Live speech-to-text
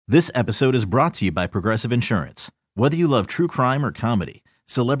This episode is brought to you by Progressive Insurance. Whether you love true crime or comedy,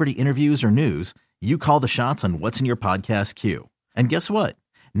 celebrity interviews or news, you call the shots on what's in your podcast queue. And guess what?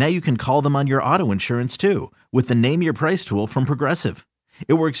 Now you can call them on your auto insurance too with the Name Your Price tool from Progressive.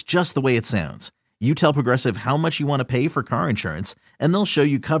 It works just the way it sounds. You tell Progressive how much you want to pay for car insurance, and they'll show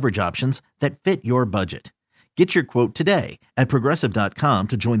you coverage options that fit your budget. Get your quote today at Progressive.com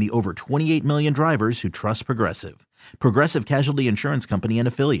to join the over 28 million drivers who trust Progressive. Progressive Casualty Insurance Company and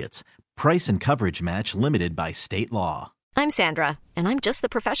Affiliates. Price and coverage match limited by state law. I'm Sandra, and I'm just the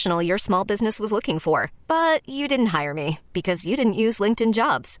professional your small business was looking for. But you didn't hire me because you didn't use LinkedIn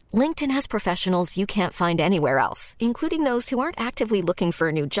Jobs. LinkedIn has professionals you can't find anywhere else, including those who aren't actively looking for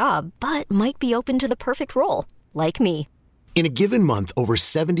a new job, but might be open to the perfect role, like me. In a given month, over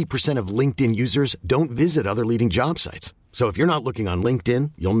 70% of LinkedIn users don't visit other leading job sites. So if you're not looking on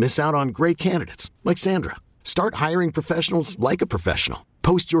LinkedIn, you'll miss out on great candidates like Sandra. Start hiring professionals like a professional.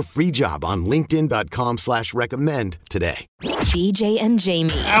 Post your free job on linkedin.com/recommend today. BJ and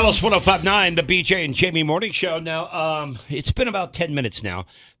Jamie. Alice 105.9, the BJ and Jamie Morning Show. Now, it's been about 10 minutes now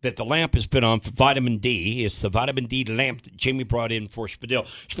that the lamp has been on for vitamin D. It's the vitamin D lamp that Jamie brought in for Spadil.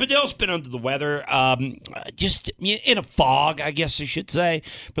 Spadil's been under the weather, just in a fog, I guess I should say,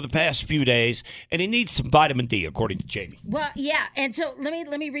 for the past few days, and he needs some vitamin D, according to Jamie. Well, yeah, and so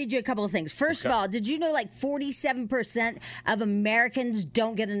let me read you a couple of things. First of all, did you know like 47% of Americans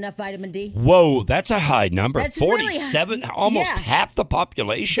don't get enough vitamin D? Whoa, that's a high number. That's 47, really high. almost Yeah. half the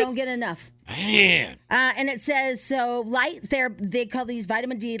population. Don't get enough. Man. And it says, so light therapy, they call these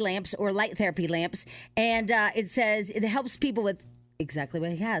vitamin D lamps or light therapy lamps. And it says it helps people with exactly what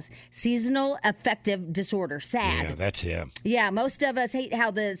he has, seasonal affective disorder, SAD. Yeah, that's him. Yeah, most of us hate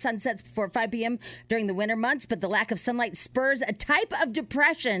how the sun sets before 5 p.m. during the winter months, but the lack of sunlight spurs a type of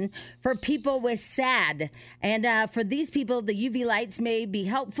depression for people with SAD. And for these people, the UV lights may be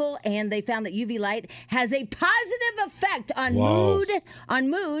helpful, and they found that UV light has a positive effect on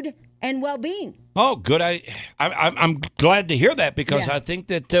mood and well-being. Oh, good. I'm glad to hear that because Yeah. I think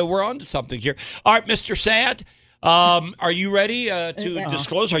that we're on to something here. All right, Mr. Sad, are you ready to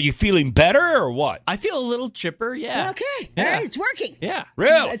disclose? Are you feeling better or what? I feel a little chipper, yeah. Okay. Yeah. All right, it's working. Yeah.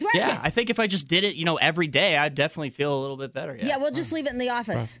 Really? It's working. Yeah, I think if I just did it, every day, I'd definitely feel a little bit better. Yeah, we'll just leave it in the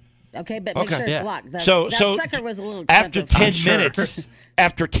office. Okay, but make sure it's Yeah. locked. That So sucker was a little after expensive. 10 minutes,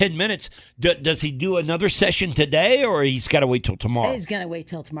 after 10 minutes, does he do another session today or he's got to wait till tomorrow? He's going to wait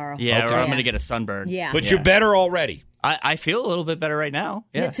till tomorrow. Yeah, Okay. or I'm going to get a sunburn. Yeah. But you're better already. I feel a little bit better right now.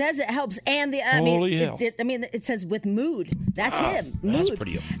 Yeah. It says it helps, and Holy hell. it says with mood. That's him. Mood. That's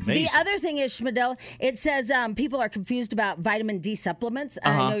pretty amazing. The other thing is, Schmidl, it says people are confused about vitamin D supplements.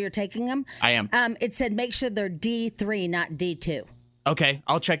 I know you're taking them. I am. It said make sure they're D3, not D2. Okay,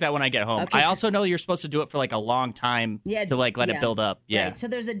 I'll check that when I get home. Okay. I also know you're supposed to do it for like a long time to like let it build up. Yeah. Right. So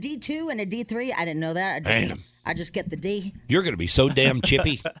there's a D2 and a D3. I didn't know that. I just get the D. You're going to be so damn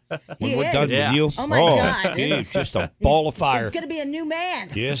chippy when we're done is. with you. Oh, my God. He's just a ball of fire. He's going to be a new man.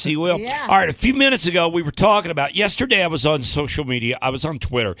 Yes, he will. Yeah. All right, a few minutes ago, we were talking about, yesterday I was on social media, I was on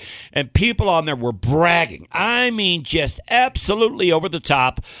Twitter, and people on there were bragging. I mean, just absolutely over the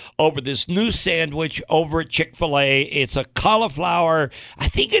top over this new sandwich over at Chick-fil-A. It's a cauliflower, I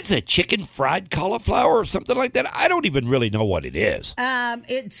think it's a chicken fried cauliflower or something like that. I don't even really know what it is.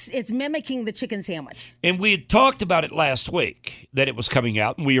 It's mimicking the chicken sandwich. And we had talked about it last week, that it was coming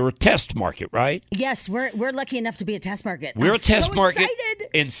out, and we were a test market, right? Yes, we're lucky enough to be a test market. We're I'm a test so market, excited.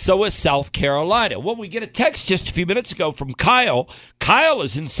 and so is South Carolina. Well, we get a text just a few minutes ago from Kyle. Kyle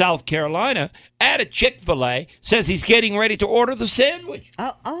is in South Carolina at a Chick-fil-A, says he's getting ready to order the sandwich.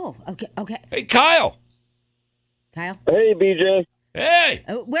 Oh, okay. Hey, Kyle. Kyle? Hey, BJ. Hey.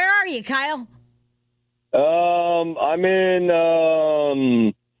 Where are you, Kyle? I'm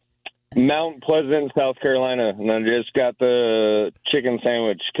in Mount Pleasant, South Carolina, and I just got the chicken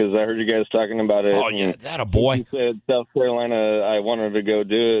sandwich because I heard you guys talking about it. Oh, yeah, that a boy. You said South Carolina, I wanted to go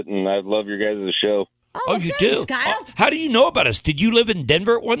do it, and I love your guys' show. Oh, you thanks, do? Kyle. Oh, how do you know about us? Did you live in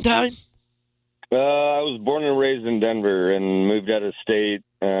Denver at one time? I was born and raised in Denver and moved out of state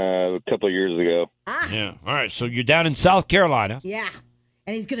a couple of years ago. Yeah. All right, so you're down in South Carolina. Yeah.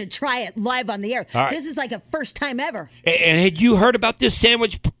 And he's going to try it live on the air. All right. This is like a first time ever. And had you heard about this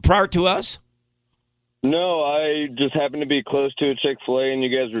sandwich prior to us? No, I just happened to be close to a Chick-fil-A, and you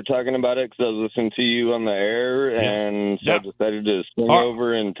guys were talking about it because I was listening to you on the air, and so I decided to swing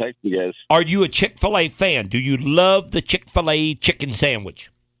over and text you guys. Are you a Chick-fil-A fan? Do you love the Chick-fil-A chicken sandwich?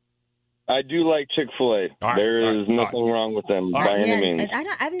 I do like Chick-fil-A. There is nothing wrong with them by any means.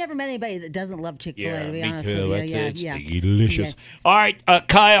 I've never met anybody that doesn't love Chick-fil-A, to be honest with you. It's delicious. Yeah. All right,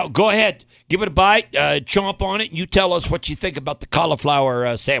 Kyle, go ahead. Give it a bite. Chomp on it. And you tell us what you think about the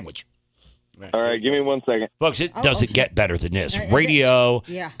cauliflower sandwich. All right, give me 1 second. Folks, it doesn't get better than this. Radio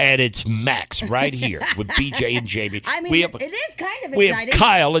at its max right here with BJ and Jamie. I mean, it is kind of exciting. We have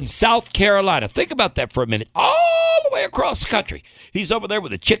Kyle in South Carolina. Think about that for a minute. All the way across the country. He's over there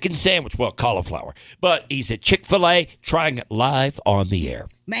with a chicken sandwich. Well, cauliflower. But he's at Chick-fil-A trying it live on the air.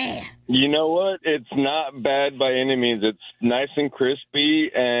 Man. You know what? It's not bad by any means. It's nice and crispy,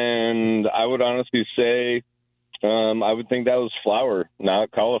 and I would honestly say I would think that was flour,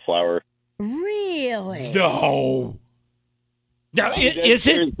 not cauliflower. Really? No. Now, is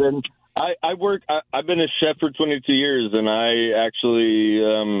it? I've been a chef for 22 years, and I actually,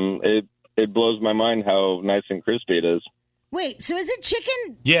 it blows my mind how nice and crispy it is. Wait, so is it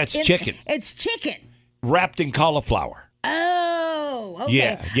chicken? Yeah, it's chicken. It's chicken. Wrapped in cauliflower. Oh,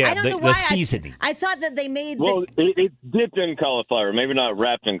 okay. Yeah, I don't know why the seasoning. I thought that they made it's dipped in cauliflower, maybe not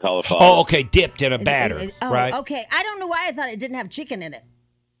wrapped in cauliflower. Oh, okay, dipped in a batter, right? Okay, I don't know why I thought it didn't have chicken in it.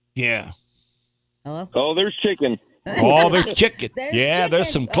 Yeah. Hello? Oh, there's chicken. Oh, there's chicken. There's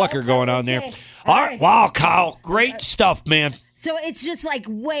some clucker going on there. All right. Wow, Kyle. Great stuff, man. So it's just like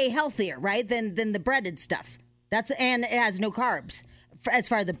way healthier, right, than the breaded stuff. And it has no carbs as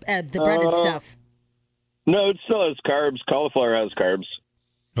far as the breaded stuff. No, it still has carbs. Cauliflower has carbs.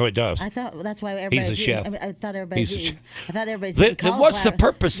 Oh, it does. I thought that's why everybody's He's a chef. I thought everybody's eating. I thought everybody's eating cauliflower. What's the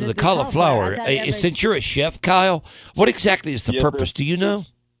purpose of the cauliflower? Since you're a chef, Kyle, what exactly is the purpose? Do you know?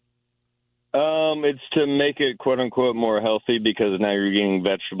 It's to make it quote unquote more healthy because now you're getting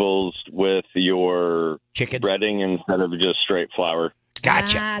vegetables with your chicken breading instead of just straight flour.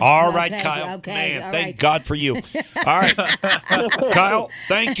 Gotcha. All right, Kyle. Man, thank God for you. All right. Kyle,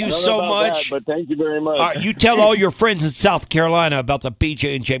 thank you so much. But thank you very much. You tell all your friends in South Carolina about the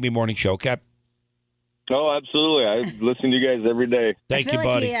BJ and Jamie Morning Show, okay? Oh, absolutely. I listen to you guys every day. Thank you, buddy. I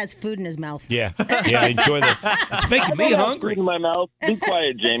feel like he has food in his mouth. Yeah, enjoy that. It's making me hungry. In my mouth. Be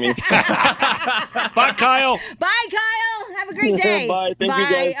quiet, Jamie. Bye, Kyle. Bye, Kyle. Have a great day. Bye. Thank you,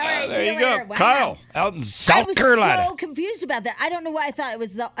 guys. All right, there you later. go. Wow. Kyle, out in South Carolina. I was so confused about that. I don't know why I thought it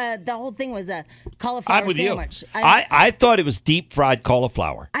was the whole thing was a cauliflower sandwich. I thought it was deep fried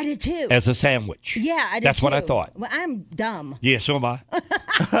cauliflower. I did too. As a sandwich. Yeah, I did That's too. what I thought. Well, I'm dumb. Yeah, so am I.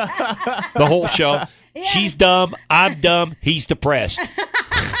 The whole show. Yeah. She's dumb. I'm dumb. He's depressed.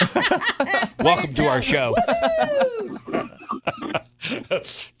 Welcome to our show.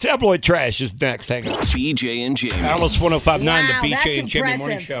 Tabloid Trash is next. Hang on. BJ and Jamie. Alice 105.9, wow, the BJ and impressive. Jamie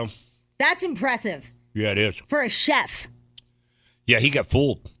Morning Show. That's impressive. Yeah, it is. For a chef. Yeah, he got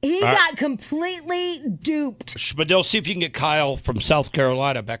fooled. He got completely duped. Spadil, see if you can get Kyle from South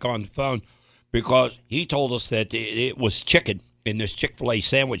Carolina back on the phone because he told us that it was chicken in this Chick-fil-A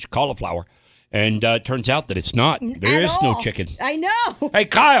sandwich, cauliflower. And it turns out that it's not. There is no chicken. I know. Hey,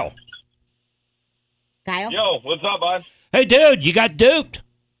 Kyle. Kyle? Yo, what's up, bud? Hey, dude, you got duped.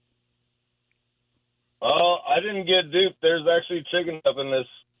 I didn't get duped. There's actually chicken up in this.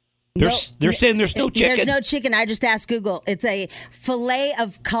 They're saying there's no chicken. There's no chicken. I just asked Google. It's a fillet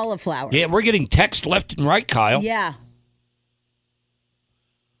of cauliflower. Yeah, we're getting text left and right, Kyle. Yeah.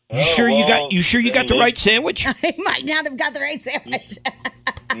 You sure you got the right sandwich? I might not have got the right sandwich.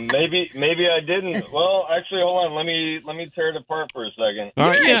 Maybe I didn't. Well, actually, hold on. Let me tear it apart for a second. All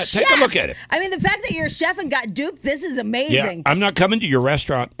right, take a look at it. I mean, the fact that you're a chef and got duped, this is amazing. Yeah, I'm not coming to your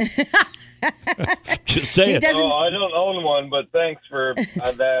restaurant. Just saying. I don't own one, but thanks for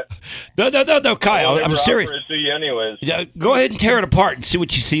that. No, Kyle, I'm serious. Offer it to you anyways. Yeah, go ahead and tear it apart and see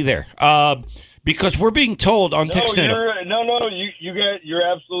what you see there. Because we're being told on Textnado. You're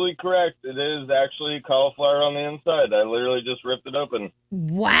absolutely correct. It is actually cauliflower on the inside. I literally just ripped it open.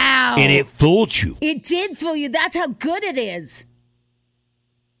 Wow. And it fooled you. It did fool you. That's how good it is.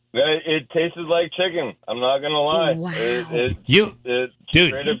 It tasted like chicken. I'm not going to lie. Wow. It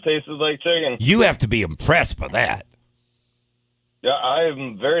straight up tasted like chicken. You have to be impressed by that. Yeah, I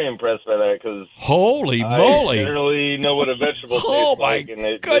am very impressed by that because holy moly, I literally know what a vegetable tastes like, and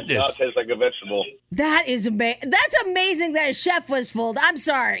it does not taste like a vegetable. That is amazing. That's amazing that a chef was fooled. I'm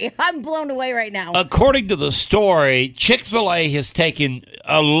sorry. I'm blown away right now. According to the story, Chick-fil-A has taken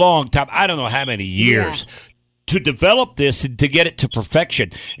a long time, I don't know how many years, to develop this and to get it to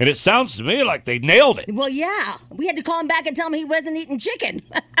perfection. And it sounds to me like they nailed it. Well, yeah. We had to call him back and tell him he wasn't eating chicken.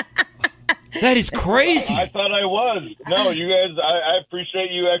 That is crazy. I thought I was. No, you guys, I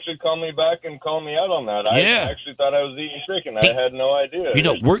appreciate you actually calling me back and calling me out on that. I actually thought I was eating chicken. I had no idea. You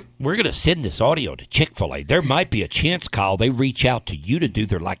know, we're going to send this audio to Chick-fil-A. There might be a chance, Kyle, they reach out to you to do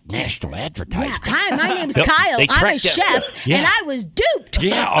their, national advertising. Yeah. Hi, my name's Kyle. I'm a chef, and I was duped.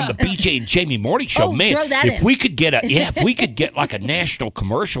 Yeah, on the BJ and Jamie Morning Show. Man, throw that if in. we could get a national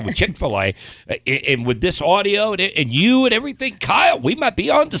commercial with Chick-fil-A and with this audio and you and everything, Kyle, we might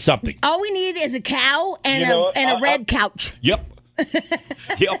be on to something. All we need is a cow and a red couch. Yep.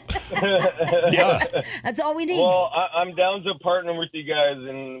 Yep. Yeah. That's all we need. Well, I'm down to partner with you guys,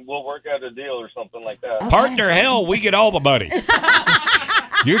 and we'll work out a deal or something like that. Okay. Partner, hell, we get all the money.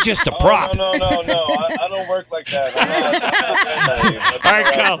 You're just a prop. No. I don't work like that. All right,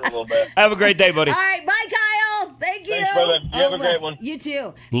 Kyle. Have a great day, buddy. All right, bye, Kyle. Thank you. Thanks, brother. You have a great one. You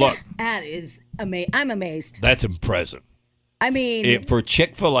too. Look. That is amazing. I'm amazed. That's impressive. I mean, For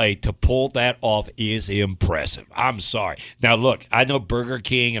Chick-fil-A to pull that off is impressive. I'm sorry. Now, look, I know Burger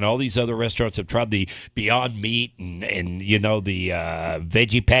King and all these other restaurants have tried the Beyond Meat and the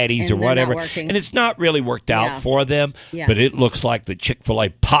veggie patties And or they're whatever. not working. And it's not really worked out for them. Yeah. But it looks like the Chick-fil-A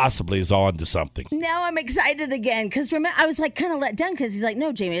possibly is on to something. now I'm excited again because I was kind of let down because he's like,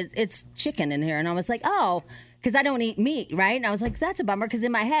 no, Jamie, it's chicken in here. And I was like, oh. Because I don't eat meat, right? And I was like, that's a bummer. Because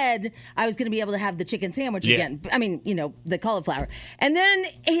in my head, I was going to be able to have the chicken sandwich again. I mean, the cauliflower. And then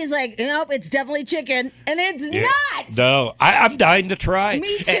he's like, nope, it's definitely chicken. And it's not. No, I'm dying to try.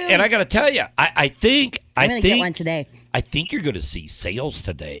 Me too. And I got to tell you, I think I'm going to get one today. I think you're going to see sales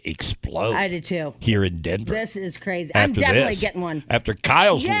today explode. I do too. Here in Denver. This is crazy. I'm definitely getting one. After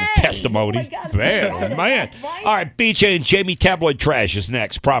Kyle's Yay! testimony. Oh my God. Man. Right? All right, BJ and Jamie Tabloid Trash is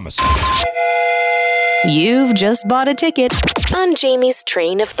next. Promise. You've just bought a ticket on Jamie's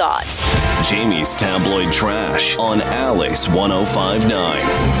Train of Thought. Jamie's Tabloid Trash on Alice 105.9.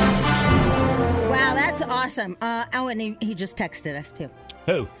 Wow, that's awesome. And he just texted us too.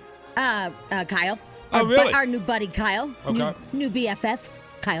 Who? Kyle. Oh, really? Our new buddy, Kyle. Okay. New BFF,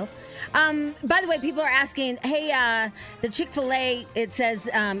 Kyle. By the way, people are asking, hey, the Chick-fil-A, it says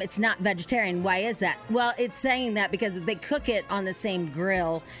it's not vegetarian. Why is that? Well, it's saying that because they cook it on the same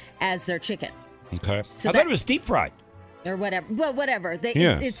grill as their chicken. Okay. So I thought it was deep fried. Or whatever. Well, whatever.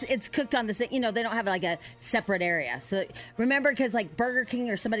 It's cooked on the same, they don't have like a separate area. So remember, because like Burger King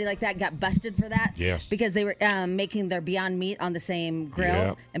or somebody like that got busted for that. Yeah. Because they were making their Beyond Meat on the same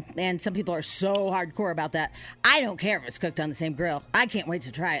grill. Yeah. And some people are so hardcore about that. I don't care if it's cooked on the same grill. I can't wait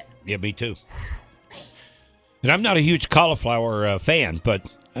to try it. Yeah, me too. And I'm not a huge cauliflower fan, but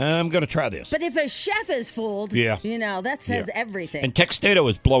I'm going to try this. But if a chef is fooled, that says everything. And Textato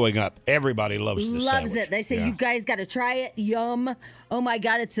is blowing up. Everybody loves this Loves sandwich. it. They say, you guys got to try it. Yum. Oh, my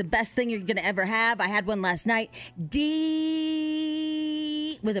God. It's the best thing you're going to ever have. I had one last night.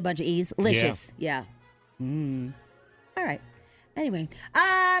 D with a bunch of E's. Licious. Yeah. All right. Anyway,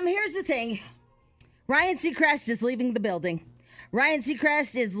 here's the thing. Ryan Seacrest is leaving the building. Ryan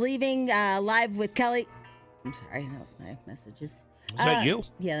Seacrest is leaving live with Kelly. I'm sorry. That was my messages. Was that you?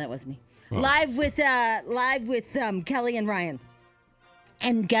 Yeah, that was me. Oh. Live with Kelly and Ryan.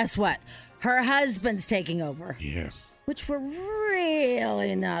 And guess what? Her husband's taking over. Yeah. Which we're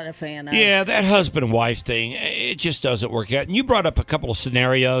really not a fan of. Yeah, that husband and wife thing, it just doesn't work out. And you brought up a couple of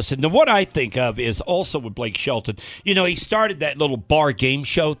scenarios. And the one I think of is also with Blake Shelton. He started that little bar game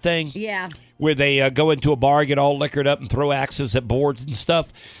show thing. Yeah. Where they go into a bar, get all liquored up, and throw axes at boards and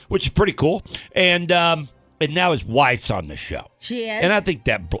stuff, which is pretty cool. And now his wife's on the show. She is? And I think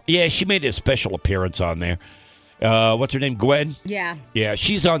she made a special appearance on there. What's her name? Gwen? Yeah. Yeah,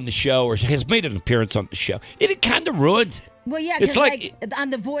 she's on the show or has made an appearance on the show. It kind of ruins it. Well, yeah, because like on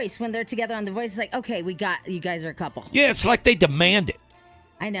The Voice, when they're together on The Voice, it's like, okay, you guys are a couple. Yeah, it's like they demand it.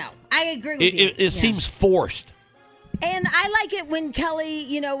 I know. I agree with you. It seems forced. And I like it when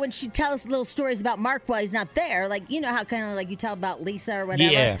Kelly, when she tells little stories about Mark while he's not there. Like, how kind of like you tell about Lisa or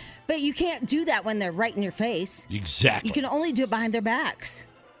whatever. Yeah. But you can't do that when they're right in your face. Exactly. You can only do it behind their backs.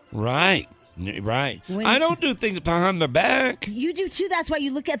 Right. I don't do things behind their back. You do too. That's why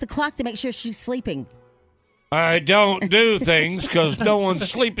you look at the clock to make sure she's sleeping. I don't do things because no one's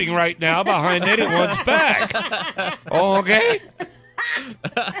sleeping right now behind anyone's back. Okay?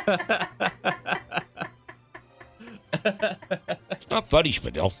 It's not funny,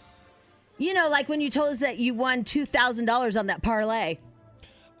 Spadil. Like when you told us that you won $2,000 on that parlay.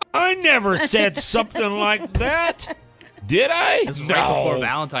 I never said something like that. Did I? This was right before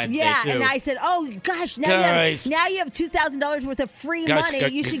Valentine's Day, too. And I said, oh, gosh, now you have $2,000 worth of free money.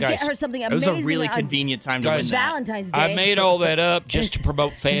 You should get her something amazing. It was a really convenient time to win that. Valentine's Day. I made all that up just to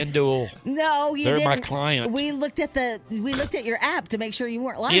promote FanDuel. No, you didn't. They're my client. We looked at your app to make sure you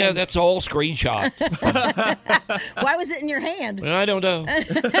weren't lying. Yeah, that's all screenshot. Why was it in your hand? I don't know.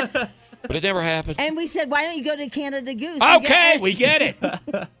 But it never happened. And we said, why don't you go to Canada Goose? Okay, we get it.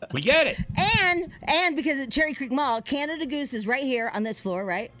 We get it. And because at Cherry Creek Mall, Canada Goose is right here on this floor,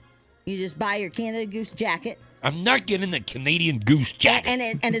 right? You just buy your Canada Goose jacket. I'm not getting the Canadian Goose jacket.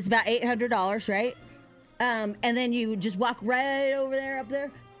 And it's about $800, right? And then you just walk right over there, up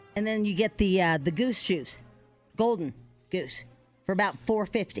there, and then you get the goose shoes, golden goose, for about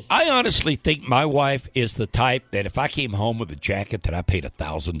 $450. I honestly think my wife is the type that if I came home with a jacket that I paid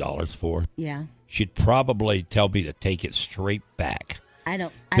 $1,000 for, she'd probably tell me to take it straight back.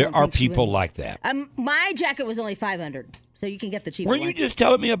 There are people like that. My jacket was only $500, so you can get the cheaper ones. Were you just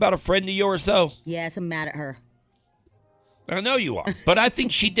telling me about a friend of yours, though? Yes, I'm mad at her. I know you are, but I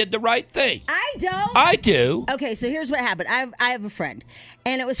think she did the right thing. I don't. I do. Okay, so here's what happened. I have a friend,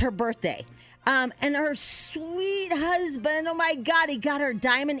 and it was her birthday. And her sweet husband, oh my God, he got her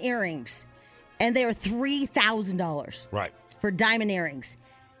diamond earrings. And they were $3,000. Right. For diamond earrings.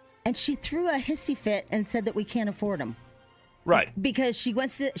 And she threw a hissy fit and said that we can't afford them. Right. Because she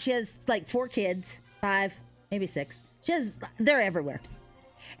has like 4 kids, 5, maybe 6. They're everywhere.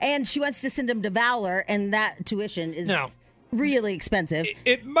 And she wants to send them to Valor, and that tuition is really expensive.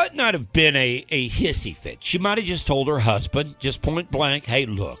 It might not have been a hissy fit. She might have just told her husband, just point blank, hey,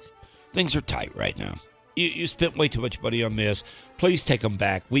 look. Things are tight right now. You spent way too much money on this. Please take them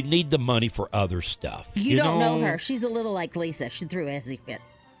back. We need the money for other stuff. You don't know her. She's a little like Lisa. She threw a hissy fit.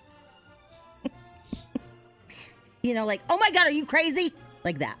 Like, oh my God, are you crazy?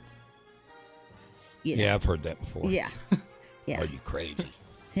 Like that. Yeah, I've heard that before. Yeah. Are you crazy?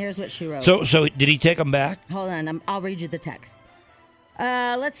 Here's what she wrote. So did he take them back? Hold on. I'll read you the text.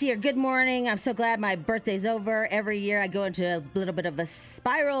 Let's see here. Good morning. I'm so glad my birthday's over. Every year I go into a little bit of a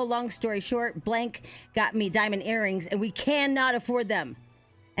spiral. Long story short, blank got me diamond earrings, and we cannot afford them.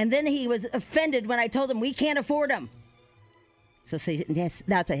 And then he was offended when I told him we can't afford them. So see, yes,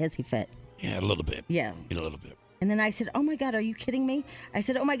 that's a hissy fit. Yeah, a little bit. Yeah. A little bit. And then I said, oh, my God, are you kidding me? I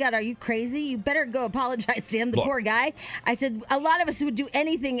said, oh, my God, are you crazy? You better go apologize to him, the poor guy. I said, a lot of us would do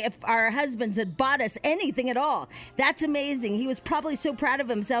anything if our husbands had bought us anything at all. That's amazing. He was probably so proud of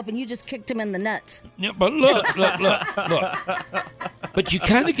himself, and you just kicked him in the nuts. Yeah, but look. But you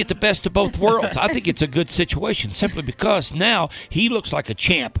kind of get the best of both worlds. I think it's a good situation simply because now he looks like a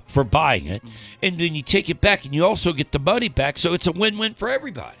champ for buying it, and then you take it back, and you also get the money back, so it's a win-win for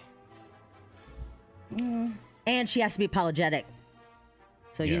everybody. And she has to be apologetic.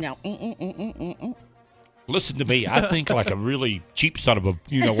 So, Listen to me. I think like a really cheap son of a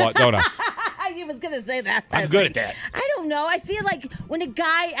you-know-what, don't I? I was going to say that. I'm good at that. I don't know. I feel like when a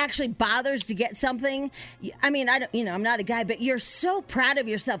guy actually bothers to get something, I mean, I'm not a guy, but you're so proud of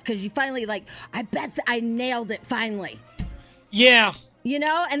yourself because you finally I bet I nailed it finally. Yeah.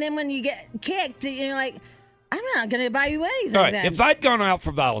 And then when you get kicked, you're like, I'm not going to buy you anything. All right. Then. If I'd gone out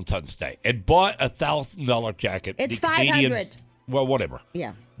for Valentine's Day and bought a $1,000 jacket, it's $500. Well, whatever.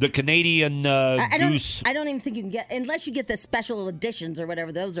 Yeah. The Canadian Goose. I don't even think you can get, unless you get the special editions or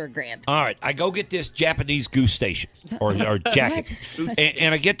whatever. Those are $1,000. All right. I go get this Japanese goose station or jacket.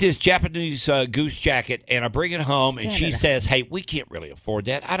 and I get this Japanese goose jacket and I bring it home and she says, hey, we can't really afford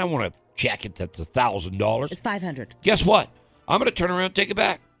that. I don't want a jacket that's $1,000. It's $500. Guess what? I'm going to turn around and take it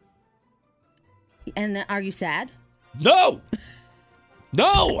back. And are you sad? No.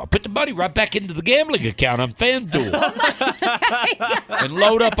 I put the money right back into the gambling account on FanDuel. And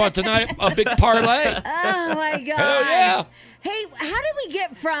load up on tonight a big parlay. Oh, my God. Hell yeah. Hey, how did we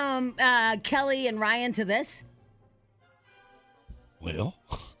get from Kelly and Ryan to this? Well,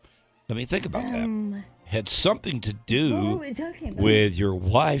 let me think about that. Had something to do about? with your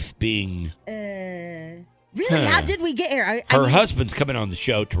wife being... Really? How did we get here? Her husband's coming on the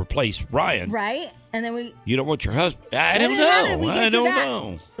show to replace Ryan. Right? And then we... You don't want your husband... I don't know. I don't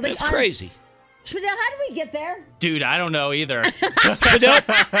know. That's crazy. Spadell, how did we get there? Dude, I don't know either.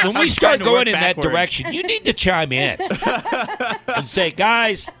 Spadell, when we start going in that direction, you need to chime in and say,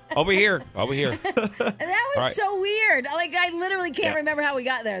 guys, over here. That was so weird. I literally can't remember how we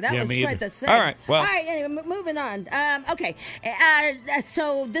got there. That was quite the same. All right, well. All right, anyway, moving on. Okay,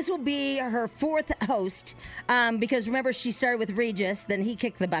 so this will be her 4th host because remember she started with Regis, then he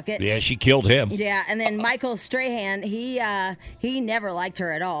kicked the bucket. Yeah, she killed him. Yeah, and then Michael Strahan, he never liked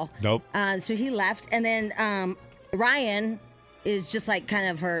her at all. Nope. So he left, and then Ryan is just kind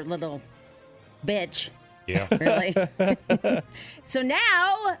of her little bitch. Yeah. Really? So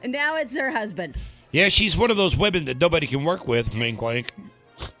now it's her husband. Yeah, she's one of those women that nobody can work with. Wink, wink.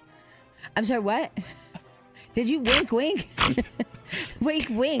 I'm sorry, what? Did you wink, wink? Wink,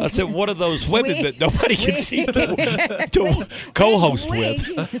 wink. I said one of those women that nobody can see to co-host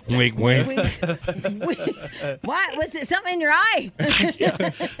with. Wink, wink. What? Was it something in your eye?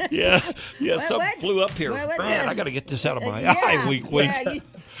 Yeah. Something flew up here. Man, I got to get this out of my eye. Wink, wink. Yeah,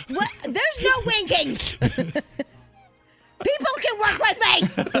 what? There's no winking. People can work with me.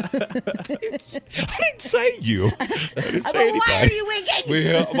 I didn't say you. I didn't say anything. Why are you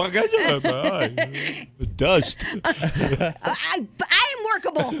winking? Oh my God, the dust. I am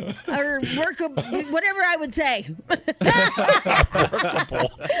workable, or workable, whatever I would say.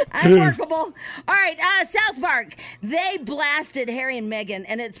 I'm workable. All right, South Park. They blasted Harry and Meghan,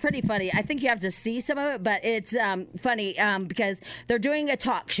 and it's pretty funny. I think you have to see some of it, but it's funny because they're doing a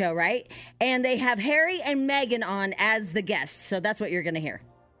talk show, right? And they have Harry and Meghan on as the guests, so that's what you're going to hear.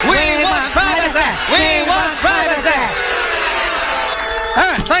 We want privacy! We want privacy!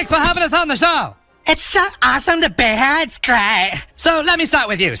 All right, thanks for having us on the show. It's so awesome to be here. It's great. So let me start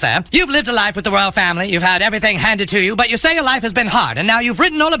with you, Sam. You've lived a life with the royal family. You've had everything handed to you, but you say your life has been hard, and now you've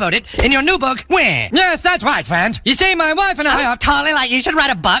written all about it in your new book, Win. Yes, that's right, friend. You see, my wife and I are totally like, you should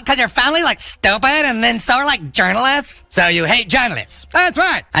write a book because your family's like stupid, and then so are like journalists. So you hate journalists. That's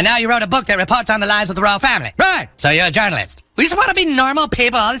right. And now you wrote a book that reports on the lives of the royal family. Right. So you're a journalist. We just want to be normal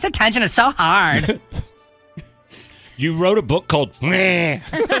people. All this attention is so hard. You wrote a book called Meh.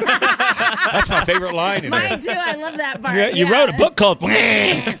 That's my favorite line in Mine too. I love that part. Yeah, you wrote a book called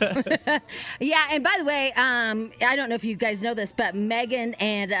Meh. Yeah, and by the way, I don't know if you guys know this, but Meghan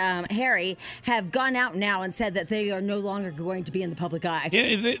and Harry have gone out now and said that they are no longer going to be in the public eye.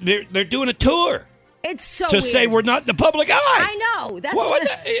 Yeah, they're doing a tour. It's so to weird. say we're not in the public eye. I know. That's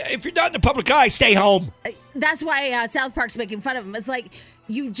if you're not in the public eye, stay home. That's why South Park's making fun of them. It's like,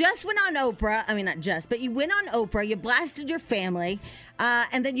 you just went on Oprah. I mean, not just, but you went on Oprah. You blasted your family.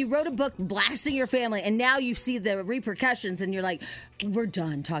 And then you wrote a book blasting your family. And now you see the repercussions and you're like, we're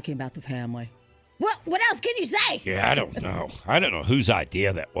done talking about the family. Well, what else can you say? Yeah, I don't know. I don't know whose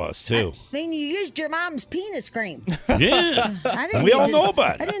idea that was, too. I mean, you used your mom's penis cream. Yeah. We all know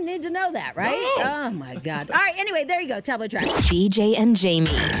about it. I didn't need to know that, right? No. Oh, my God. All right, anyway, there you go. Tabloid Trash. BJ and Jamie.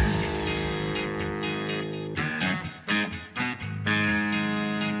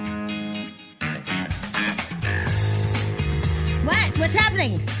 What's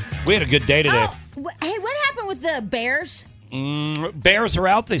happening? We had a good day today. Hey, what happened with the bears? Bears are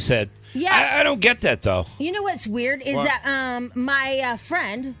out, they said. Yeah. I don't get that, though. You know what's weird is that my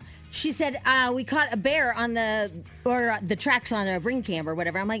friend, she said, we caught a bear on the tracks on a ring cam or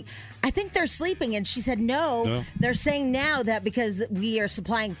whatever. I'm like, I think they're sleeping. And she said, no, they're saying now that because we are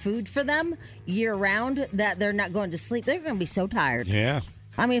supplying food for them year round, that they're not going to sleep. They're going to be so tired. Yeah.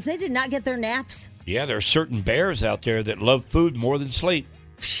 I mean, if they did not get their naps. Yeah, there are certain bears out there that love food more than sleep.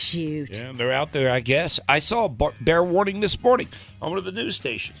 Shoot. Yeah, they're out there, I guess. I saw a bear warning this morning on one of the news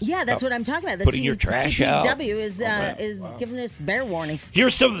stations. Yeah, that's what I'm talking about. The putting your trash out. CPW is giving us bear warnings.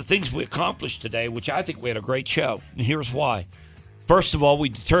 Here's some of the things we accomplished today, which I think we had a great show. And here's why. First of all, we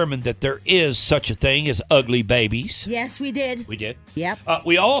determined that there is such a thing as ugly babies. Yes, we did. We did. Yep.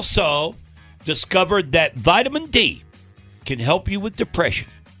 We also discovered that vitamin D can help you with depression.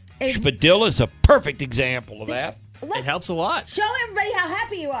 Spadil is a perfect example of that. It helps a lot. Show everybody how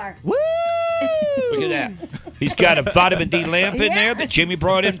happy you are. Woo! Look at that. He's got a vitamin D lamp in there that Jimmy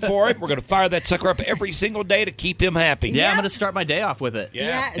brought in for him. We're going to fire that sucker up every single day to keep him happy. Yeah, I'm going to start my day off with it.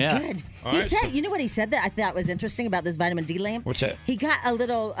 Yeah. Good. He said, you know what he said that I thought was interesting about this vitamin D lamp? What's that? He got a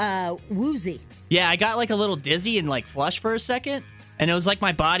little woozy. Yeah, I got like a little dizzy and like flush for a second. And it was like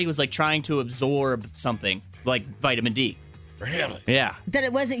my body was like trying to absorb something like vitamin D. Really? Yeah. That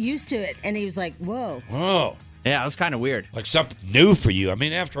it wasn't used to it. And he was like, whoa. Whoa. Yeah, it was kind of weird. Like something new for you. I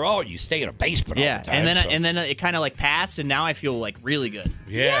mean, after all, you stay in a basement all the time. And then it kind of like passed, and now I feel like really good.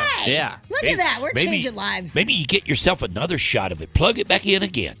 Yeah. Yay! Yeah. Look at that. We're changing lives. Maybe you get yourself another shot of it. Plug it back in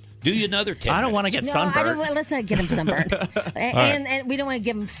again. Do you another 10 I don't want to get sunburned. Let's not get him sunburned. and we don't want to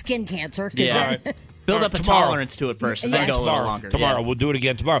give him skin cancer. Yeah. Build up a tolerance to it first, and then go a little longer. Tomorrow. We'll do it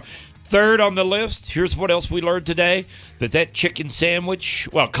again tomorrow. Third on the list, here's what else we learned today. That chicken sandwich,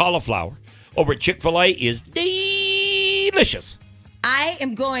 cauliflower, over at Chick-fil-A is delicious. I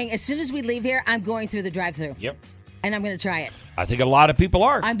am going, as soon as we leave here, I'm going through the drive-thru. Yep. And I'm going to try it. I think a lot of people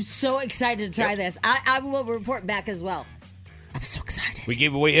are. I'm so excited to try this. I will report back as well. I'm so excited. We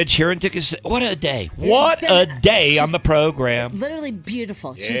gave away Ed Sheeran tickets. What a day. What a day on the program. Literally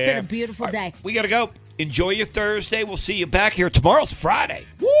beautiful. She's been a beautiful day. We got to go. Enjoy your Thursday. We'll see you back here. Tomorrow's Friday.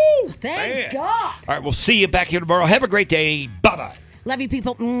 Woo! Thank God. All right, we'll see you back here tomorrow. Have a great day. Bye-bye. Love you,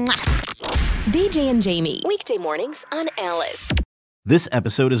 people. Mwah. BJ and Jamie. Weekday mornings on Alice. This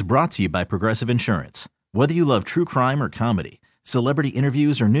episode is brought to you by Progressive Insurance. Whether you love true crime or comedy, celebrity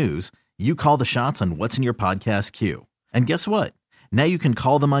interviews or news, you call the shots on what's in your podcast queue. And guess what? Now you can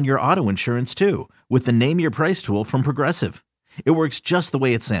call them on your auto insurance too with the Name Your Price tool from Progressive. It works just the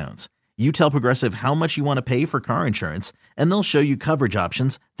way it sounds. You tell Progressive how much you want to pay for car insurance, and they'll show you coverage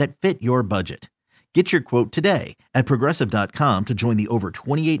options that fit your budget. Get your quote today at Progressive.com to join the over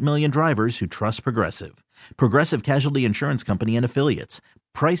 28 million drivers who trust Progressive. Progressive Casualty Insurance Company and Affiliates.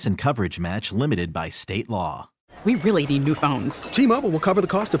 Price and coverage match limited by state law. We really need new phones. T-Mobile will cover the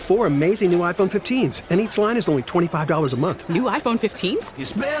cost of 4 amazing new iPhone 15s, and each line is only $25 a month. New iPhone 15s?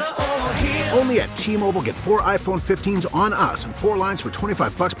 It's better over here. Only at T-Mobile, get 4 iPhone 15s on us and 4 lines for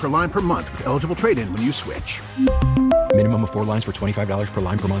 $25 per line per month with eligible trade-in when you switch. Minimum of 4 lines for $25 per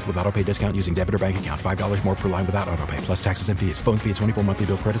line per month with autopay discount using debit or bank account. $5 more per line without autopay, plus taxes and fees. Phone fee at 24 monthly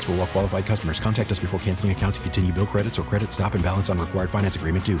bill credits for well-qualified customers. Contact us before canceling account to continue bill credits or credit stop and balance on required finance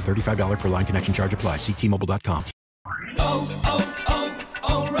agreement due. $35 per line connection charge applies. See T-Mobile.com.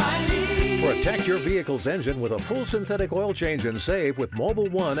 O'Reilly. Protect your vehicle's engine with a full synthetic oil change and save with Mobil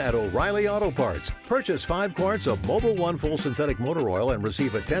 1 at O'Reilly Auto Parts. Purchase 5 quarts of Mobil 1 full synthetic motor oil and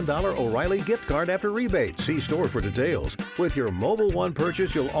receive a $10 O'Reilly gift card after rebate. See store for details. With your Mobil 1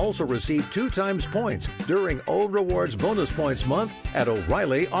 purchase, you'll also receive 2 times points during O Rewards Bonus Points Month at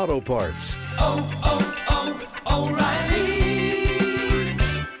O'Reilly Auto Parts. O'Reilly.